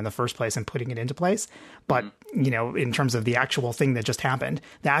algorithm in the first place and putting it into place. But, in terms of the actual thing that just happened,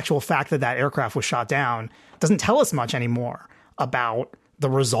 the actual fact that aircraft was shot down doesn't tell us much anymore about the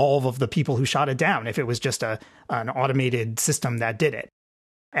resolve of the people who shot it down if it was just an automated system that did it.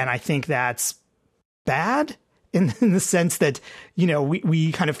 And I think that's bad in the sense that,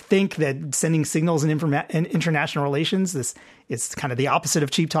 we kind of think that sending signals in international relations, this is kind of the opposite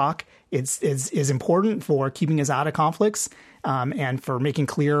of cheap talk. Is important for keeping us out of conflicts and for making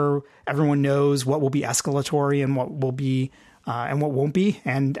clear everyone knows what will be escalatory and what will be and what won't be.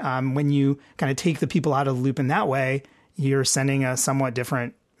 And when you kind of take the people out of the loop in that way, you're sending a somewhat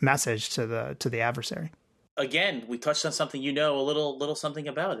different message to the adversary. Again, we touched on something a little something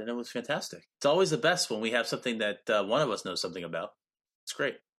about, and it was fantastic. It's always the best when we have something that one of us knows something about. It's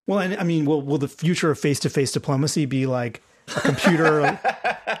great. Well, and I mean, will the future of face-to-face diplomacy be like a computer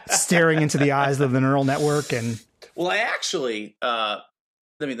staring into the eyes of the neural network? And I actually let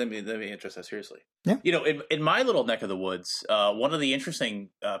me address that seriously. Yeah. In my little neck of the woods, one of the interesting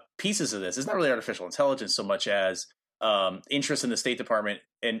pieces of this is not really artificial intelligence so much as interest in the State Department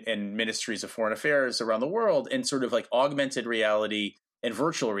and ministries of foreign affairs around the world and sort of like augmented reality and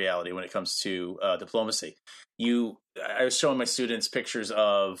virtual reality when it comes to diplomacy. I was showing my students pictures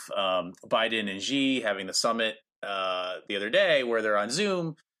of Biden and Xi having the summit the other day where they're on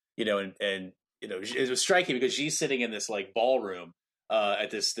Zoom, and it was striking because Xi's sitting in this like ballroom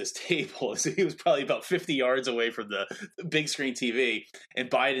at this table. So he was probably about 50 yards away from the big screen TV, and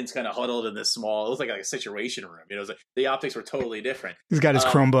Biden's kind of huddled in this small. It was like a situation room. It was like the optics were totally different. He's got his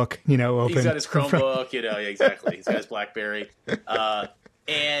Chromebook, open. He's got his Chromebook, exactly. He's got his BlackBerry,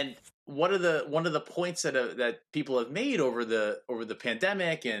 and one of the points that people have made over the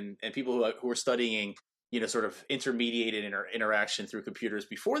pandemic and people who are studying sort of intermediated interaction through computers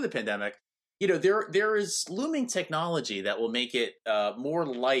before the pandemic, there is looming technology that will make it more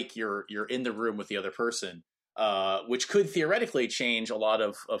like you're in the room with the other person, which could theoretically change a lot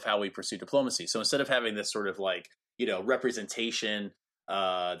of how we pursue diplomacy. So instead of having this sort of like representation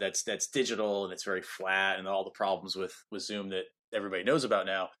that's digital and it's very flat and all the problems with Zoom that everybody knows about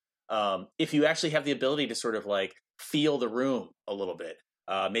now, if you actually have the ability to sort of like feel the room a little bit,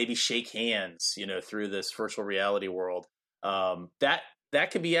 maybe shake hands, through this virtual reality world, that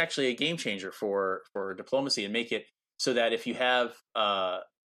could be actually a game changer for diplomacy and make it so that if you have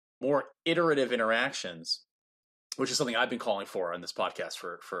more iterative interactions, which is something I've been calling for on this podcast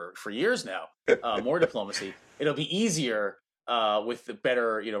for years now, more diplomacy, it'll be easier with the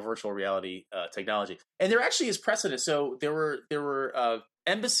better virtual reality technology. And there actually is precedent. So there were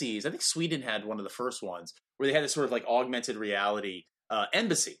embassies. I think Sweden had one of the first ones where they had this sort of like augmented reality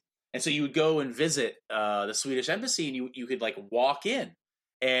embassy. And so you would go and visit the Swedish embassy, and you could like walk in,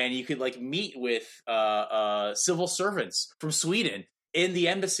 and you could like meet with civil servants from Sweden in the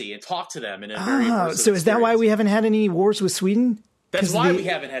embassy and talk to them in a very immersive so is that why we haven't had any wars with Sweden? That's why we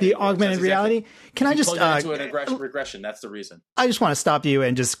haven't had the augmented reality. Can I just into an regression? That's the reason. I just want to stop you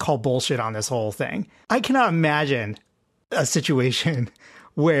and just call bullshit on this whole thing. I cannot imagine a situation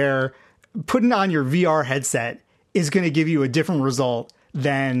where putting on your VR headset is going to give you a different result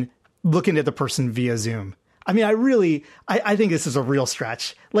than looking at the person via Zoom. I mean, I think this is a real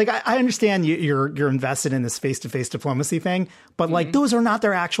stretch. Like, I understand you're invested in this face-to-face diplomacy thing, but like, those are not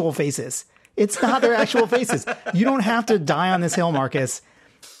their actual faces. It's not their actual faces. You don't have to die on this hill, Marcus.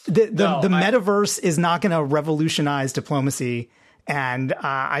 The metaverse is not going to revolutionize diplomacy. And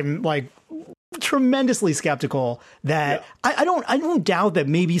I'm like tremendously skeptical that I don't doubt that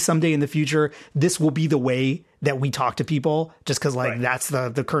maybe someday in the future, this will be the way that we talk to people, just because that's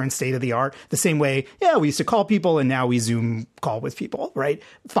the current state of the art. The same way, we used to call people and now we Zoom call with people, right?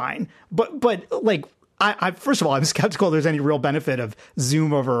 Fine. But like, I first of all, I'm skeptical there's any real benefit of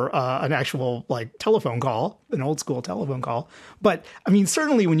Zoom over an actual like telephone call, an old school telephone call. But I mean,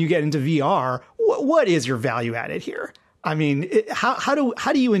 certainly when you get into VR, what is your value added here? I mean, how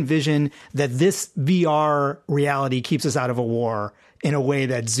do you envision that this VR reality keeps us out of a war in a way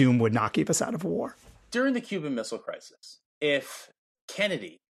that Zoom would not keep us out of a war? During the Cuban Missile Crisis, if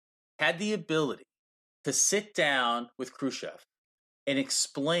Kennedy had the ability to sit down with Khrushchev and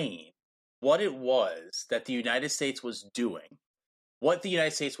explain what it was that the United States was doing, what the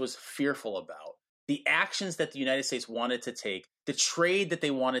United States was fearful about, the actions that the United States wanted to take, the trade that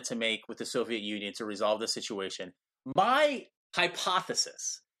they wanted to make with the Soviet Union to resolve the situation, my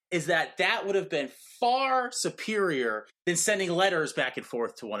hypothesis is that would have been far superior than sending letters back and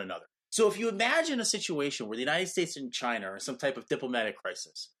forth to one another. So if you imagine a situation where the United States and China are in some type of diplomatic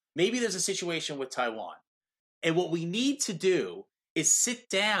crisis, maybe there's a situation with Taiwan, and what we need to do is sit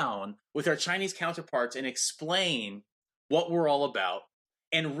down with our Chinese counterparts and explain what we're all about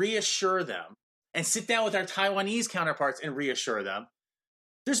and reassure them, and sit down with our Taiwanese counterparts and reassure them.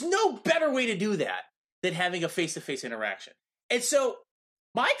 There's no better way to do that than having a face-to-face interaction. And so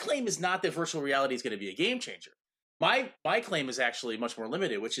my claim is not that virtual reality is going to be a game changer. My claim is actually much more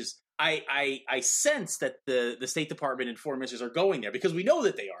limited, which is I sense that the State Department and foreign ministers are going there because we know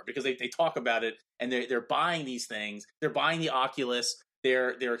that they are, because they talk about it and they're buying these things. They're buying the Oculus.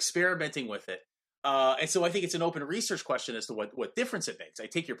 They're experimenting with it. And so I think it's an open research question as to what difference it makes. I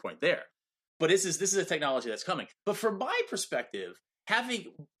take your point there. But this is a technology that's coming. But from my perspective, having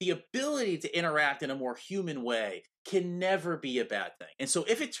the ability to interact in a more human way can never be a bad thing. And so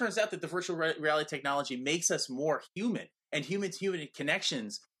if it turns out that the virtual reality technology makes us more human, and human-to-human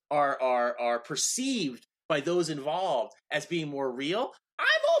connections are perceived by those involved as being more real, I'm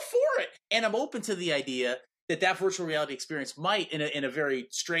all for it. And I'm open to the idea that virtual reality experience might, in a very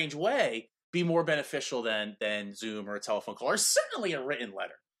strange way, be more beneficial than Zoom or a telephone call, or certainly a written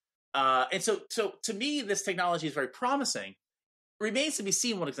letter. And so to me, this technology is very promising. Remains to be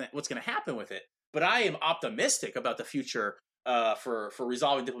seen what's going to happen with it. But I am optimistic about the future for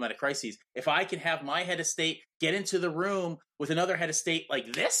resolving diplomatic crises. If I can have my head of state get into the room with another head of state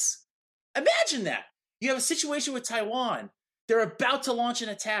like this, imagine that. You have a situation with Taiwan. They're about to launch an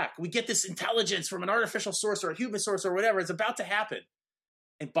attack. We get this intelligence from an artificial source or a human source or whatever. It's about to happen.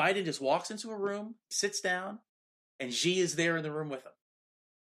 And Biden just walks into a room, sits down, and Xi is there in the room with him.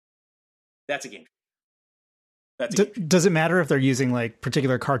 That's a game. Does it matter if they're using like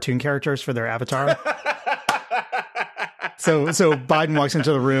particular cartoon characters for their avatar? So Biden walks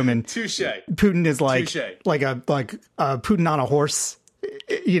into the room and Touche. Putin is like Putin on a horse.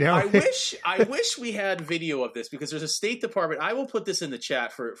 You know, I wish we had video of this, because there's a State Department. I will put this in the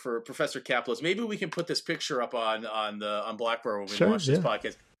chat for Professor Kaplos. Maybe we can put this picture up on Blackboard when we launch this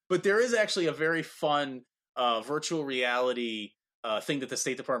podcast. But there is actually a very fun virtual reality thing that the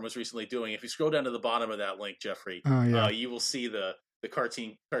State Department was recently doing. If you scroll down to the bottom of that link, Jeffrey, you will see the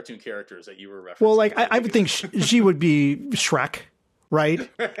cartoon characters that you were referencing. Well, like I would think she would be Shrek, right?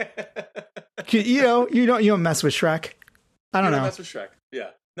 you don't mess with Shrek. I don't know. Mess with Shrek. Yeah,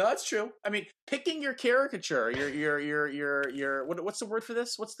 no, that's true. I mean, picking your caricature, your what's the word for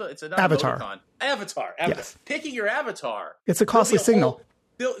this? It's an avatar. Avatar. Yes. Picking your avatar. It's a costly signal.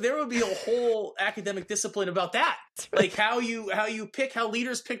 There would be a whole academic discipline about that, like how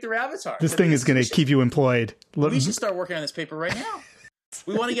leaders pick their avatars. This thing is going to keep you employed. We should start working on this paper right now.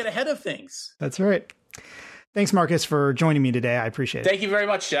 We want to get ahead of things. That's right. Thanks, Marcus, for joining me today. I appreciate it. Thank you very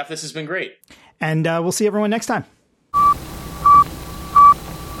much, Jeff. This has been great. And we'll see everyone next time.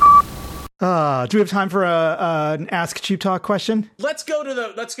 Do we have time for an Ask Cheap Talk question? Let's go to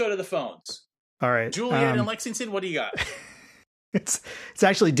the phones. All right. Juliet in Lexington, what do you got? It's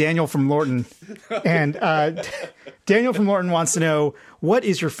actually Daniel from Lorton. And Daniel from Lorton wants to know, what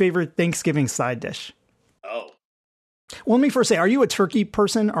is your favorite Thanksgiving side dish? Oh. Well, let me first say, are you a turkey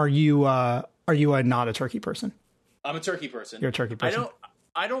person? Are you not a turkey person? I'm a turkey person. You're a turkey person.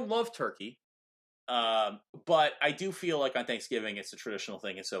 I don't love turkey. But I do feel like on Thanksgiving it's a traditional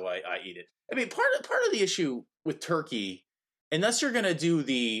thing, and so I eat it. I mean, part of the issue with turkey, unless you're going to do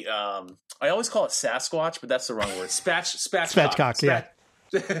the, I always call it Sasquatch, but that's the wrong word. Spatchcock. Yeah.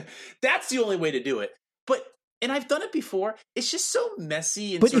 That's the only way to do it. And I've done it before. It's just so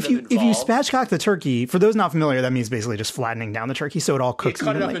messy and but if you spatchcock the turkey, for those not familiar, that means basically just flattening down the turkey so it all cooks. You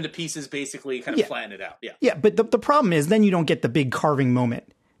cut it up into pieces, basically, kind of flatten it out. Yeah. Yeah, but the problem is then you don't get the big carving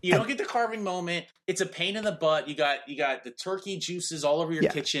moment. You don't get the carving moment. It's a pain in the butt. You got the turkey juices all over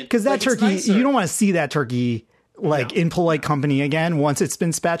your kitchen. Because that turkey, you don't want to see that turkey in polite company again. Once it's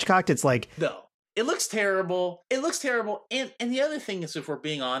been spatchcocked, it's like, no, it looks terrible. And the other thing is, if we're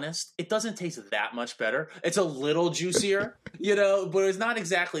being honest, it doesn't taste that much better. It's a little juicier, but it's not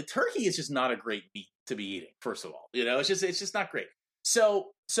exactly. Turkey is just not a great meat to be eating. First of all, it's just not great.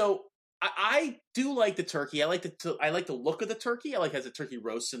 So I do like the turkey. I like the look of the turkey. I like as the turkey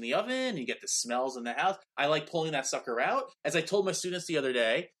roasts in the oven. You get the smells in the house. I like pulling that sucker out. As I told my students the other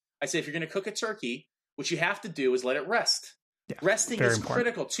day, I said, if you're going to cook a turkey, what you have to do is let it rest. Yeah, resting is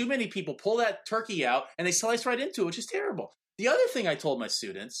critical. Too many people pull that turkey out and they slice right into it, which is terrible. The other thing I told my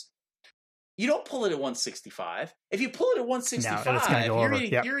students, you don't pull it at 165. If you pull it at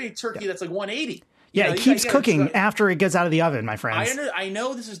 165, you're eating turkey that's like 180. Yeah, it keeps cooking after it gets out of the oven, my friends. I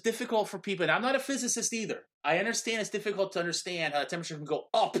know this is difficult for people, and I'm not a physicist either. I understand it's difficult to understand how the temperature can go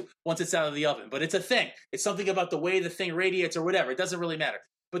up once it's out of the oven, but it's a thing. It's something about the way the thing radiates or whatever. It doesn't really matter.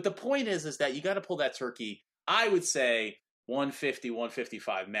 But the point is that you got to pull that turkey, I would say 150,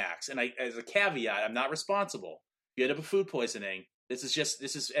 155 max. And as a caveat, I'm not responsible. If you end up with food poisoning, this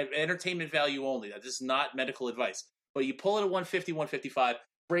is entertainment value only. This is not medical advice. But you pull it at 150, 155,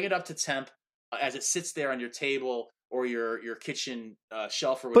 bring it up to temp, as it sits there on your table or your kitchen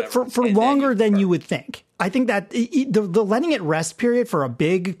shelf or whatever. But for longer than you would think. I think that the letting it rest period for a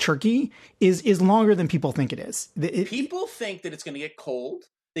big turkey is longer than people think it is. People think that it's going to get cold.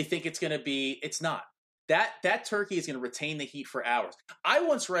 They think it's going to be. It's not. That turkey is going to retain the heat for hours. I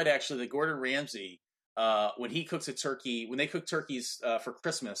once read actually that Gordon Ramsay, when he cooks when they cook turkeys for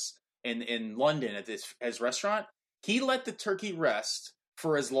Christmas in London at his restaurant, he let the turkey rest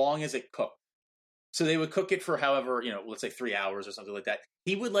for as long as it cooked. So they would cook it for however, let's say 3 hours or something like that.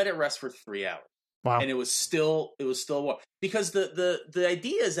 He would let it rest for 3 hours. Wow. And it was still warm. Because the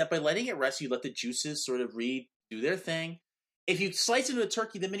idea is that by letting it rest, you let the juices sort of do their thing. If you slice into a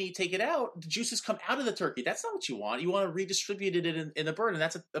turkey, the minute you take it out, the juices come out of the turkey. That's not what you want. You want to redistribute it in the bird, and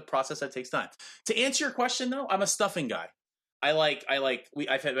that's a process that takes time. To answer your question, though, I'm a stuffing guy. I've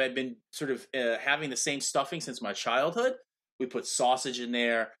been sort of having the same stuffing since my childhood. We put sausage in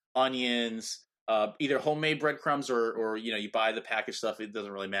there, onions, either homemade breadcrumbs or you buy the packaged stuff. It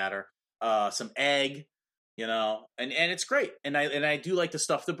doesn't really matter. Some egg, and it's great. And I do like to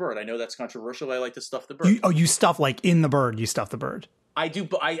stuff the bird. I know that's controversial, but I like to stuff the bird. You stuff like in the bird. You stuff the bird. I do.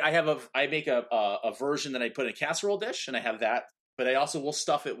 I make a version that I put in a casserole dish, and I have that but I also will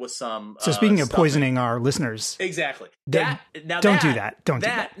stuff it with some. So speaking of poisoning our listeners, exactly. Don't do that. Don't do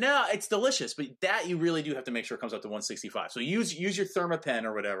that. No, it's delicious, but that you really do have to make sure it comes up to 165. So use your Thermapen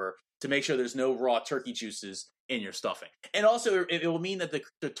or whatever to make sure there's no raw turkey juices in your stuffing, and also it will mean that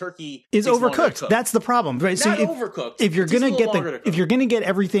the turkey is overcooked. That's the problem, right? Not overcooked. If you're gonna get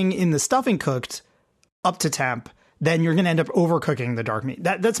everything in the stuffing cooked up to temp, then you're going to end up overcooking the dark meat.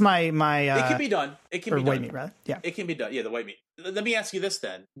 That's my. It can be done. It can be done. White meat, rather. Yeah, it can be done. Yeah, the white meat. Let me ask you this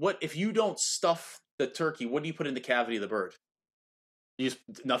then: what if you don't stuff the turkey? What do you put in the cavity of the bird? You use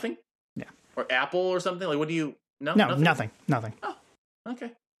nothing. Yeah. Or apple or something like. What do you? No, nothing. Oh,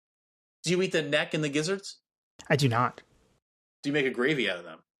 okay. Do you eat the neck and the gizzards? I do not. Do you make a gravy out of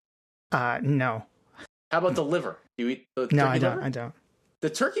them? No. How about the liver? Do you eat the turkey liver? No, I don't. The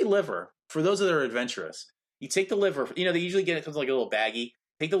turkey liver, for those that are adventurous, you take the liver, they usually get it comes like a little baggie.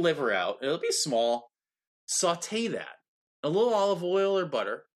 Take the liver out. It'll be small. Saute that. A little olive oil or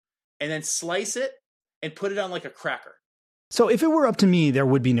butter. And then slice it and put it on like a cracker. So if it were up to me, there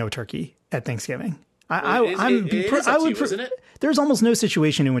would be no turkey at Thanksgiving. Isn't it? There's almost no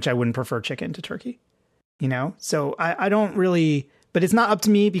situation in which I wouldn't prefer chicken to turkey. So I don't really, but it's not up to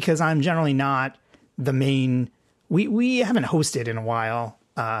me because I'm generally not the main. We haven't hosted in a while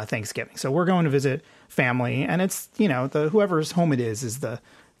Thanksgiving, so we're going to visit family, and it's the whoever's home it is the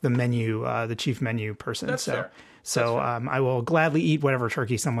menu, the chief menu person. That's fair. So I will gladly eat whatever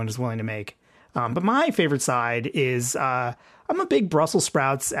turkey someone is willing to make. But my favorite side is I'm a big Brussels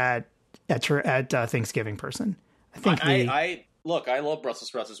sprouts at Thanksgiving person. I think I love Brussels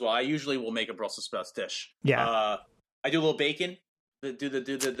sprouts as well. I usually will make a Brussels sprouts dish. Yeah. I do a little bacon. Do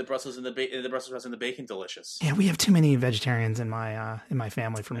the Brussels and the Brussels sprouts and the bacon delicious. Yeah, we have too many vegetarians in my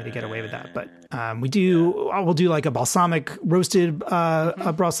family for me to get away with that. But we'll do like a balsamic roasted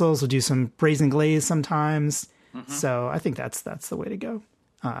Brussels. We'll do some braised glaze sometimes. Mm-hmm. So I think that's the way to go.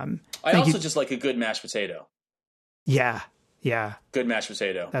 I also just like a good mashed potato. Yeah. Good mashed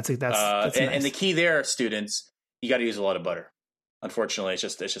potato. That's nice. And the key there, students, you got to use a lot of butter. Unfortunately, it's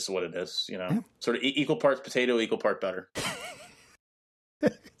just what it is. Yeah. Sort of equal parts potato, equal part butter.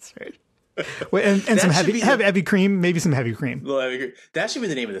 That's right. Wait, and some heavy cream, maybe some heavy cream. That should be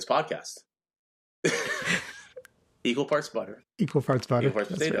the name of this podcast. Equal parts butter. Equal parts butter. Equal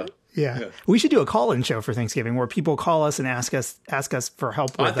parts potato. Right. Yeah. We should do a call-in show for Thanksgiving where people call us and ask us for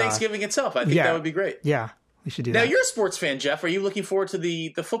help with Thanksgiving itself. I think that would be great. Yeah, we should do that. Now you're a sports fan, Jeff. Are you looking forward to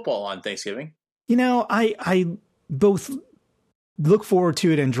the football on Thanksgiving? I both look forward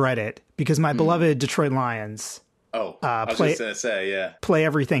to it and dread it because my beloved Detroit Lions. I was just going to say, yeah. Play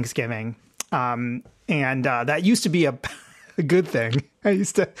every Thanksgiving. And that used to be a good thing. I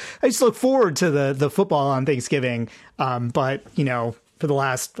used to look forward to the football on Thanksgiving. But, for the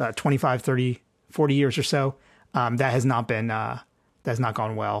last 25, 30, 40 years or so, that has not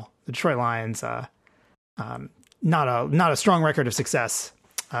gone well. The Detroit Lions, not a strong record of success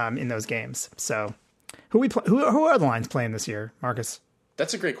in those games. So who are the Lions playing this year, Marcus?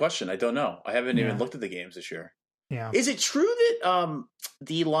 That's a great question. I don't know. I haven't even looked at the games this year. Yeah. Is it true that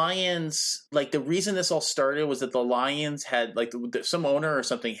the Lions, like the reason this all started was that the Lions had like some owner or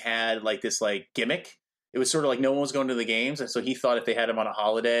something had like this like gimmick? It was sort of like no one was going to the games, and so he thought if they had him on a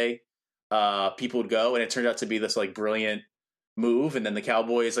holiday, people would go, and it turned out to be this like brilliant move. And then the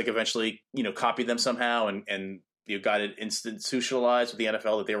Cowboys like eventually copied them somehow, and got it institutionalized with the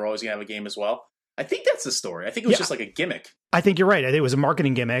NFL that they were always going to have a game as well. I think that's the story. I think it was just like a gimmick. I think you're right. I think it was a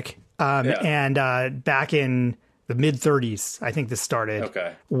marketing gimmick. And back in the mid-30s, I think this started.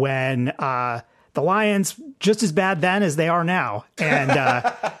 Okay. When the Lions just as bad then as they are now,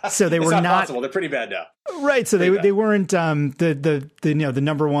 and so they were not possible. They're pretty bad now, right? So they weren't the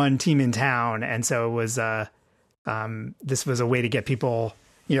number one team in town, and so it was this was a way to get people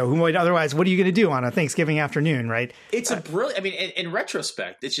who might otherwise. What are you going to do on a Thanksgiving afternoon, right? It's a brilliant. I mean, in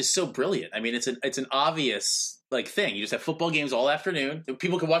retrospect, it's just so brilliant. I mean, it's an obvious like thing. You just have football games all afternoon.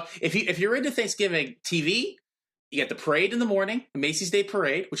 People can watch. If you're into Thanksgiving TV. You get the parade in the morning, the Macy's Day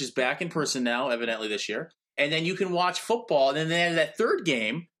Parade, which is back in person now, evidently this year. And then you can watch football. And then they have that third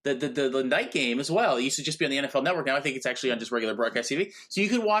game, the night game as well. It used to just be on the NFL Network. Now I think it's actually on just regular broadcast TV. So you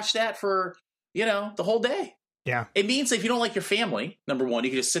can watch that for, the whole day. Yeah. It means if you don't like your family, number one, you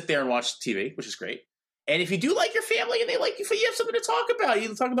can just sit there and watch TV, which is great. And if you do like your family and they like you, you have something to talk about. You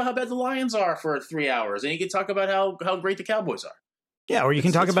can talk about how bad the Lions are for 3 hours. And you can talk about how great the Cowboys are. Yeah, or you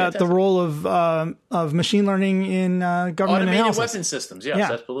can talk about fantastic. The role of machine learning in government automated analysis. Weapon systems. Yes,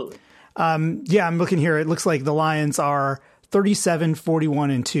 yeah. Absolutely. I'm looking here. It looks like the Lions are 37,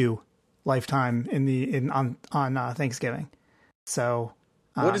 41, and 2 lifetime on Thanksgiving. So,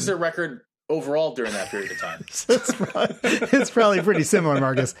 what is their record overall during that period of time. So it's probably pretty similar,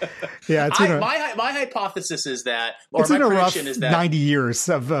 Marcus. Yeah, my hypothesis is that, or it's my been a rough prediction is that 90 years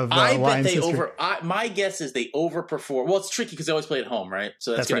of I bet Lions they history. my guess is they overperform. Well, it's tricky because they always play at home, right?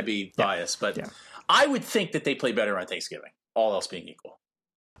 So that's going to be biased. But I would think that they play better on Thanksgiving, all else being equal.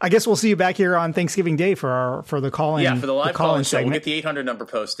 I guess we'll see you back here on Thanksgiving Day for the call-in. Yeah, for the live call-in show. segment. We'll get the 800 number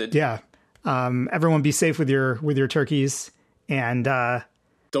posted. Yeah. Everyone be safe with your turkeys, and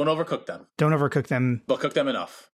don't overcook them. Don't overcook them. But cook them enough.